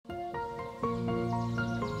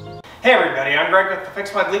Hey everybody, I'm Greg with the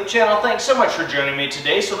Fix My Bleep channel. Thanks so much for joining me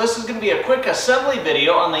today. So this is going to be a quick assembly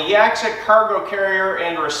video on the Yaxuk cargo carrier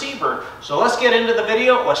and receiver. So let's get into the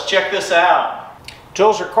video. Let's check this out.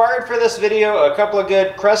 Tools required for this video: a couple of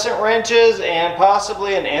good crescent wrenches and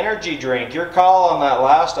possibly an energy drink. Your call on that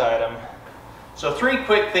last item. So three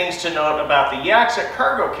quick things to note about the Yaxuk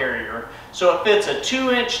cargo carrier. So it fits a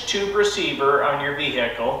 2-inch tube receiver on your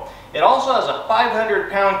vehicle. It also has a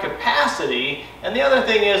 500-pound capacity, and the other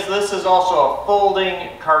thing is this is also a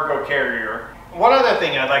folding cargo carrier. One other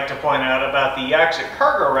thing I'd like to point out about the Yaxuk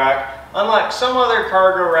cargo rack: unlike some other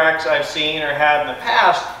cargo racks I've seen or had in the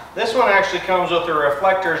past, this one actually comes with the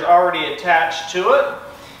reflectors already attached to it.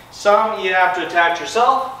 Some you have to attach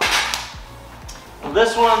yourself.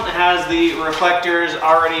 This one has the reflectors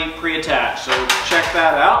already pre-attached, so check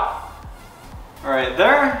that out. Right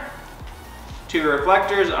there. 2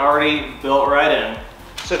 reflectors already built right in.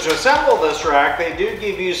 So to assemble this rack, they do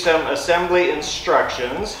give you some assembly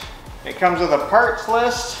instructions. It comes with a parts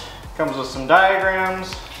list, comes with some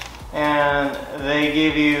diagrams, and they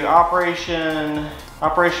give you operation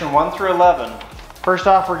 1 through 11. First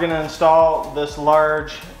off, we're going to install this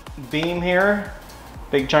large beam here.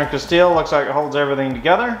 Big chunk of steel, looks like it holds everything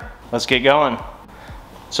together. Let's get going.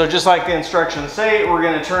 So just like the instructions say, we're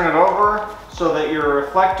going to turn it over so that your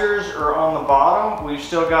reflectors are on the bottom. We've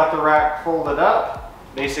still got the rack folded up.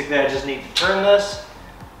 Basically, I just need to turn this.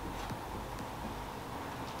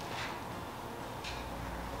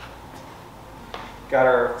 Got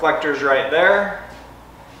our reflectors right there.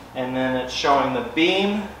 And then it's showing the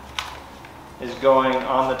beam is going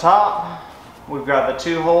on the top. We've got the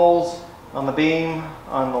 2 holes on the beam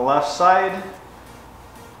on the left side.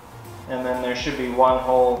 And then there should be 1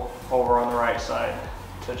 hole over on the right side.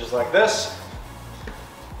 So just like this.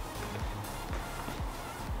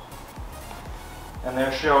 And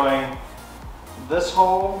they're showing this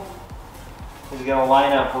hole is going to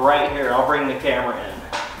line up right here. I'll bring the camera in.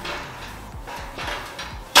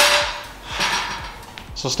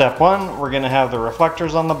 So step 1, we're going to have the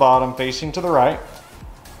reflectors on the bottom facing to the right.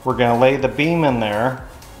 We're going to lay the beam in there,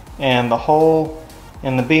 and the hole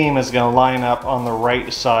in the beam is going to line up on the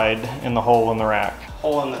right side in the hole in the rack.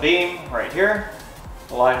 Hole in the beam right here,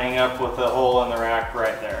 lining up with the hole in the rack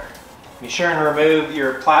right there. Be sure and remove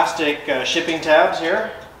your plastic shipping tabs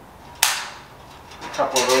here. A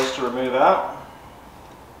couple of those to remove out.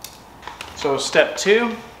 So step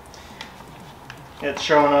 2, it's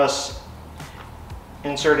showing us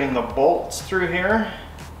inserting the bolts through here.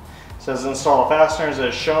 It says install fasteners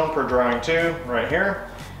as shown per drawing 2 right here.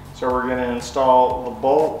 So we're going to install the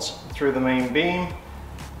bolts through the main beam.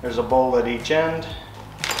 There's a bolt at each end.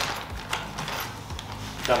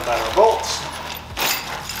 Dump out our bolts.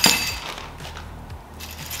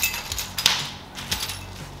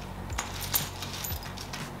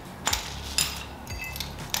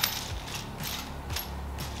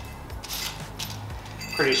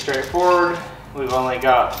 Pretty straightforward. We've only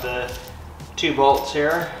got the 2 bolts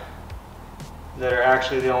here that are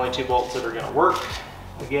actually the only 2 bolts that are going to work.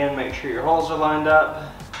 Again, make sure your holes are lined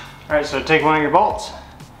up. Alright, so take one of your bolts.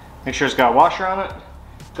 Make sure it's got a washer on it.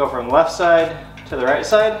 Go from the left side to the right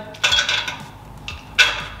side.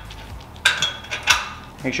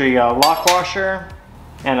 Make sure you got a lock washer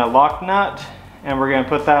and a lock nut. And we're going to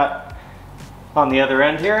put that on the other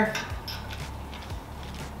end here.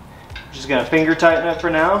 Just going to finger tighten it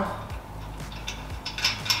for now.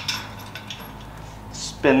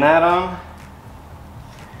 Spin that on.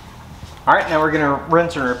 Alright, now we're going to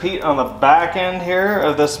rinse and repeat on the back end here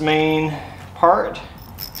of this main part.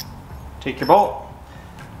 Take your bolt,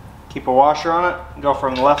 keep a washer on it, go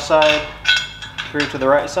from the left side through to the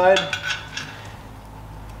right side.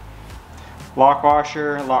 Lock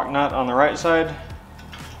washer, lock nut on the right side.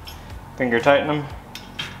 Finger tighten them.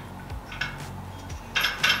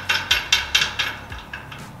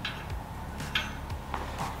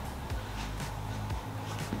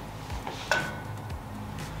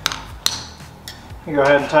 You go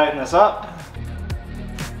ahead and tighten this up.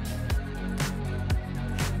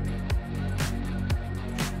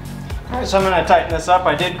 Alright, so I'm going to tighten this up.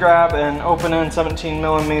 I did grab an open-end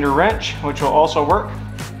 17mm wrench, which will also work.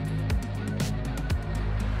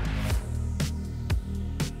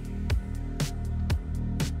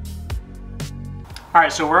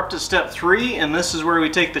 Alright, so we're up to step 3, and this is where we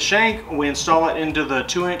take the shank, we install it into the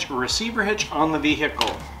 2-inch receiver hitch on the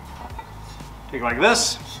vehicle. Take it like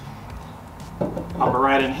this. Pop it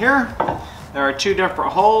right in here. There are 2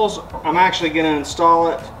 different holes. I'm actually going to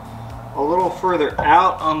install it a little further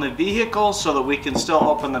out on the vehicle so that we can still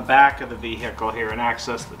open the back of the vehicle here and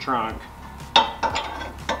access the trunk.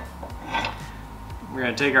 We're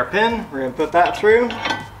going to take our pin, we're going to put that through.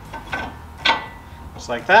 just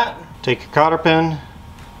like that. Take your cotter pin,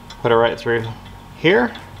 put it right through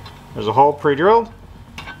here. There's a hole pre-drilled.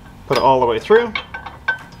 Put it all the way through.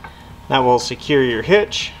 That will secure your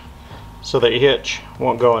hitch so that your hitch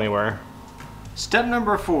won't go anywhere. Step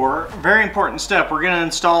number 4, very important step. We're going to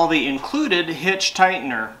install the included hitch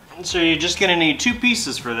tightener. So you're just going to need 2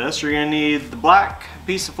 pieces for this. You're going to need the black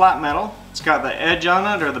piece of flat metal. It's got the edge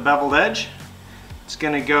on it, or the beveled edge. It's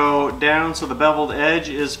going to go down so the beveled edge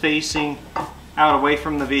is facing out away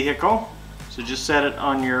from the vehicle. So just set it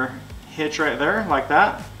on your hitch right there, like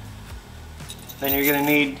that. Then you're going to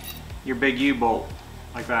need your big U-bolt,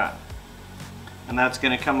 like that. And that's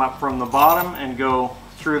going to come up from the bottom and go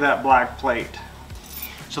through that black plate.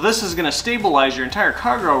 So this is going to stabilize your entire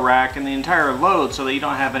cargo rack and the entire load so that you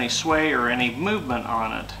don't have any sway or any movement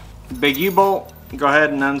on it. Big U-bolt, go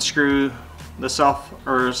ahead and unscrew the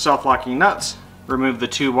self-locking nuts. Remove the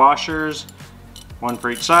 2 washers, 1 for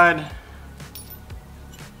each side.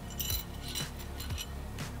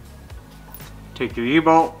 Take your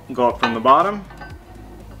U-bolt, go up from the bottom.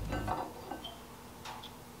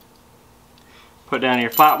 Put down your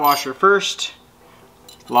flat washer first,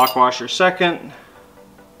 lock washer second,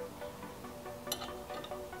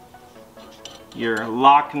 your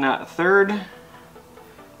lock nut third,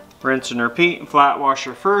 rinse and repeat, flat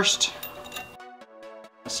washer first,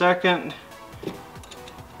 second,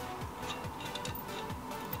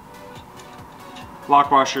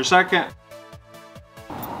 lock washer second.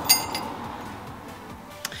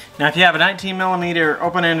 Now if you have a 19mm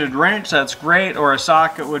open-ended wrench, that's great, or a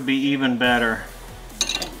socket would be even better.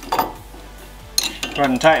 Go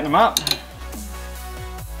ahead and tighten them up.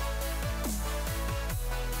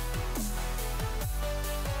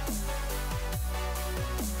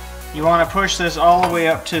 You want to push this all the way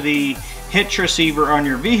up to the hitch receiver on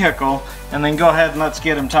your vehicle, and then go ahead and let's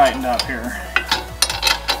get them tightened up here.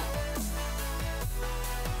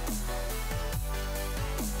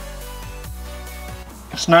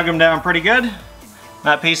 Snug them down pretty good.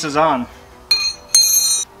 That piece is on.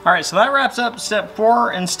 Alright, so that wraps up step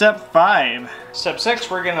 4 and step 5. Step 6,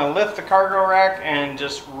 we're going to lift the cargo rack and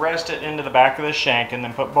just rest it into the back of the shank and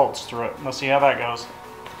then put bolts through it. Let's see how that goes.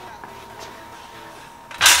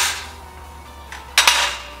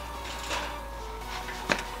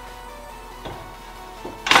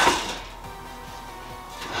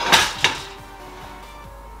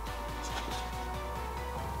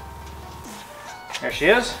 There she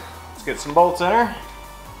is. Let's get some bolts in her.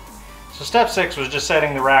 So step 6 was just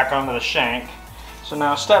setting the rack onto the shank. So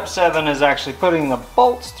now step 7 is actually putting the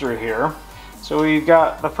bolts through here. So we've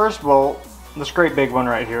got the first bolt, this great big one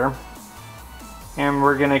right here. And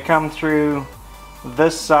we're going to come through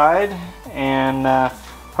this side and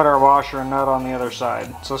put our washer and nut on the other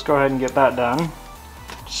side. So let's go ahead and get that done.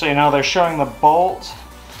 Just so you know, they're showing the bolt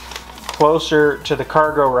closer to the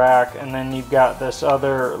cargo rack, and then you've got this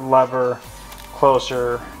other lever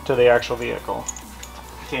closer to the actual vehicle.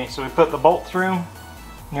 Okay, so we put the bolt through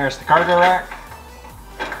nearest the cargo rack,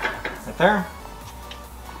 right there.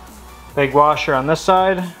 Big washer on this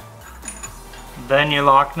side, then your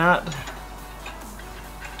lock nut.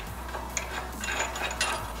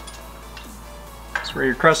 That's where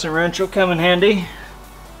your crescent wrench will come in handy.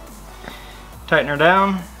 Tighten her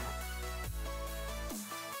down.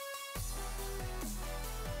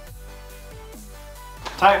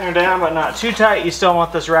 Tighten her down, but not too tight. You still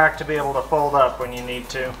want this rack to be able to fold up when you need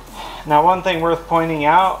to. Now, one thing worth pointing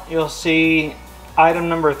out, you'll see item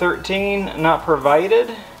number 13, not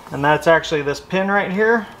provided, and that's actually this pin right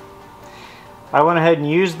here. I went ahead and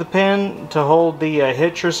used the pin to hold the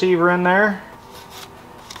hitch receiver in there,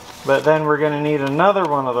 but then we're going to need another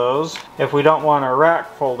one of those if we don't want our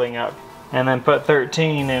rack folding up. And then put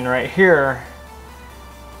 13 in right here,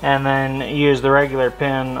 and then use the regular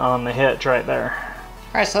pin on the hitch right there.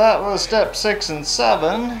 Alright, so that was step 6 and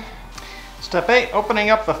 7. Step 8, opening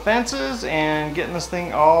up the fences and getting this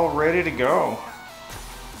thing all ready to go.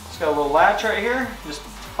 It's got a little latch right here. Just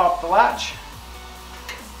pop the latch.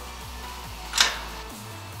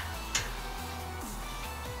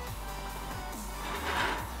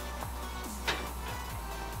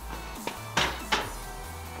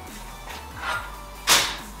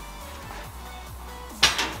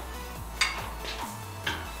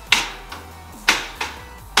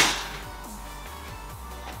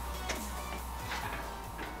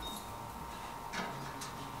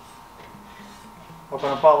 Open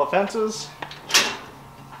up all the fences.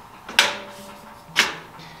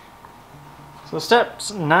 So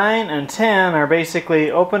steps 9 and 10 are basically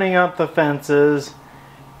opening up the fences,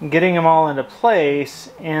 getting them all into place,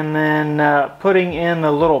 and then putting in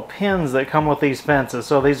the little pins that come with these fences.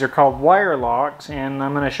 So these are called wire locks, and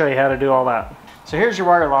I'm going to show you how to do all that. So here's your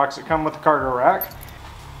wire locks that come with the cargo rack.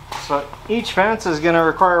 So each fence is going to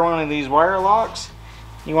require one of these wire locks.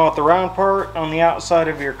 You want the round part on the outside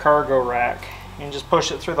of your cargo rack. And just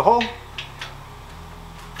push it through the hole.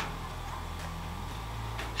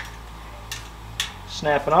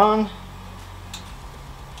 Snap it on.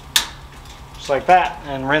 Just like that,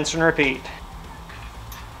 and rinse and repeat.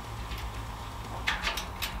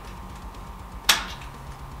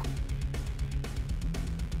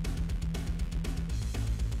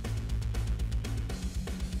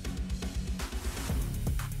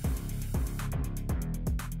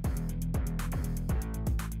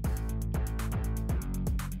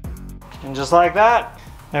 And just like that,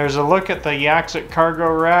 there's a look at the Yaxuk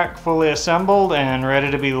cargo rack fully assembled and ready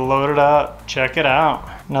to be loaded up. Check it out.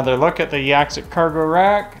 Another look at the Yaxuk cargo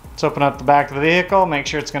rack. Let's open up the back of the vehicle, make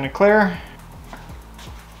sure it's going to clear.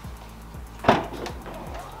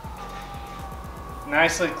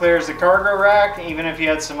 Nicely clears the cargo rack. Even if you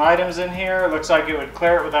had some items in here, it looks like it would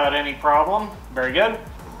clear it without any problem. Very good.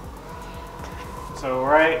 So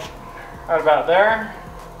right about there.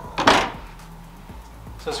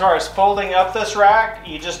 So as far as folding up this rack,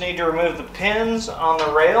 you just need to remove the pins on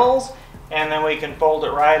the rails and then we can fold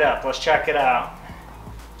it right up. Let's check it out.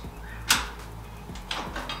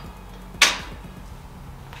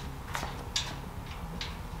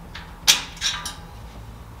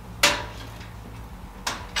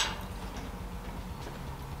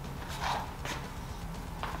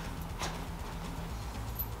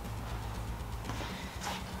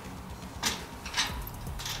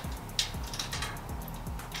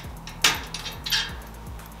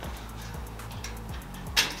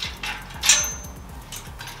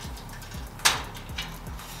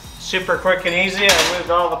 Super quick and easy. I moved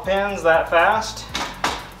all the pins that fast.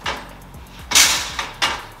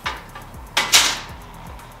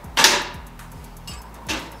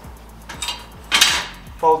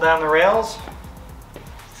 Fold down the rails.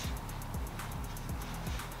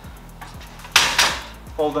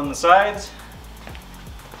 Fold in the sides.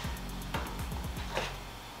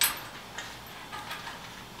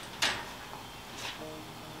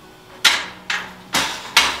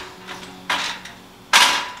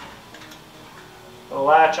 The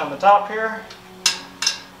latch on the top here.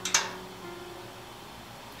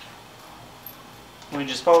 We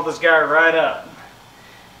just fold this guy right up.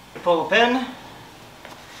 Pull the pin,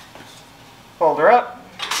 fold her up,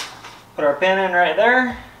 put our pin in right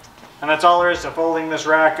there, and that's all there is to folding this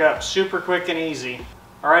rack up. Super quick and easy.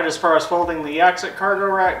 Alright, as far as folding the Yaxuk cargo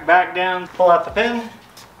rack back down, pull out the pin,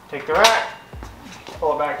 take the rack,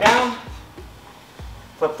 pull it back down,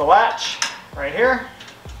 flip the latch right here.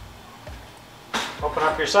 Open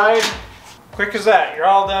up your side. Quick as that, you're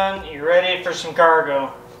all done. You're ready for some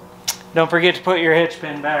cargo. Don't forget to put your hitch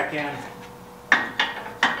pin back in.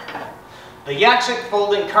 The Yaxuk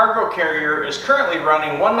folding cargo carrier is currently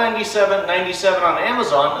running $197.97 on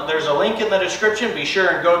Amazon. There's a link in the description. Be sure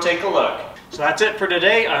and go take a look. So that's it for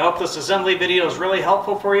today. I hope this assembly video is really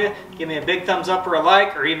helpful for you. Give me a big thumbs up or a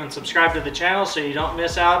like, or even subscribe to the channel so you don't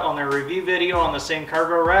miss out on the review video on the same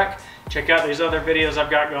cargo rack. Check out these other videos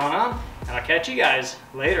I've got going on, and I'll catch you guys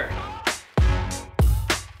later.